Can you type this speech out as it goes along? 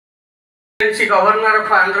Governor of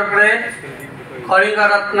Andhra Pradesh, Kalinga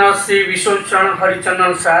Ratna Sri Vishwachandra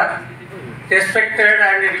Harichandan sir, respected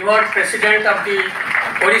and revered President of the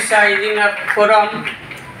Odisha Engineer Forum,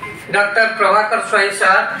 Dr. Prabhakar Swai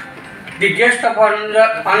sir, the guest of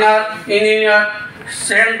honor Engineer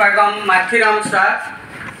Sen Bagam Mathiram sir,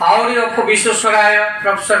 Audi of Vishwaswaraya,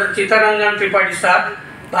 Professor Chitaranjan Tripathi sir,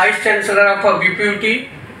 Vice Chancellor of BPUT,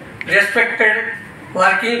 respected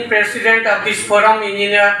Working President of this forum,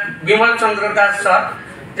 Engineer Bimal Chandra Das sir,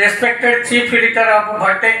 respected Chief Editor of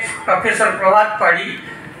Vertex, Professor Prabhat Padi,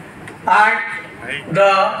 and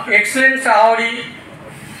the Excellence Awardee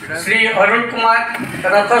Sri Arun Kumar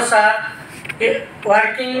Ratha sir,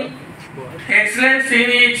 working excellence in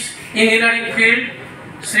its engineering field,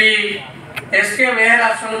 Sri S.K.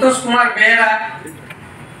 Behera, Santosh Kumar Behera,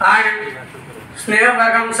 and Sneha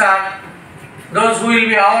Bagam sir, those who will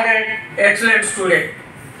be awarded excellence today.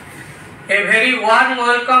 A very warm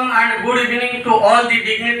welcome and good evening to all the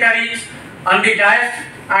dignitaries on the dais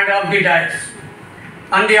and of the dais.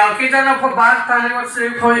 On the occasion of a birth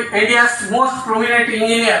anniversary for India's most prominent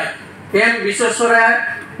engineer, N.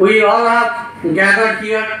 Vishwaswaraya, we all have gathered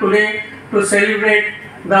here today to celebrate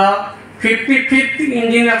the 55th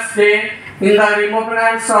Engineers Day in the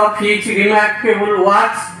remembrance of his remarkable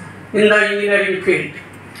works in the engineering field.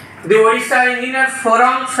 The Odisha Engineers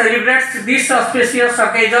Forum celebrates this auspicious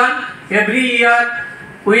occasion every year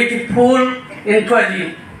with full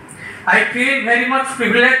enthusiasm. I feel very much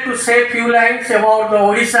privileged to say a few lines about the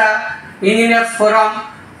Odisha Engineers Forum,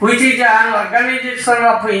 which is an organization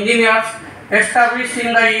of engineers established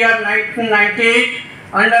in the year 1998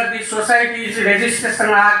 under the Society's Registration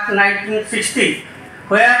Act 1960,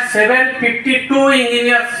 where 752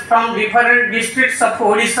 engineers from different districts of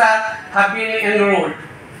Odisha have been enrolled.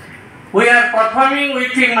 We are performing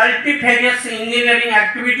with multifarious engineering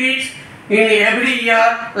activities in every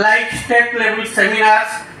year, like state level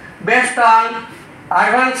seminars based on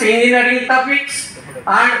advanced engineering topics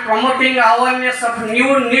and promoting awareness of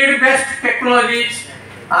new need-based technologies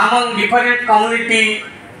among different community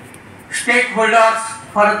stakeholders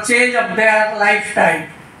for a change of their lifestyle.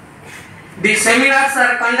 The seminars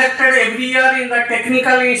are conducted every year in the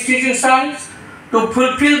technical institutions to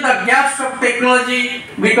fulfill the gaps of technology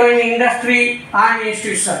between industry and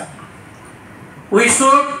institution. We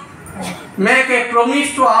should make a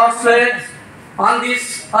promise to ourselves on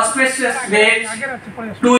this auspicious day to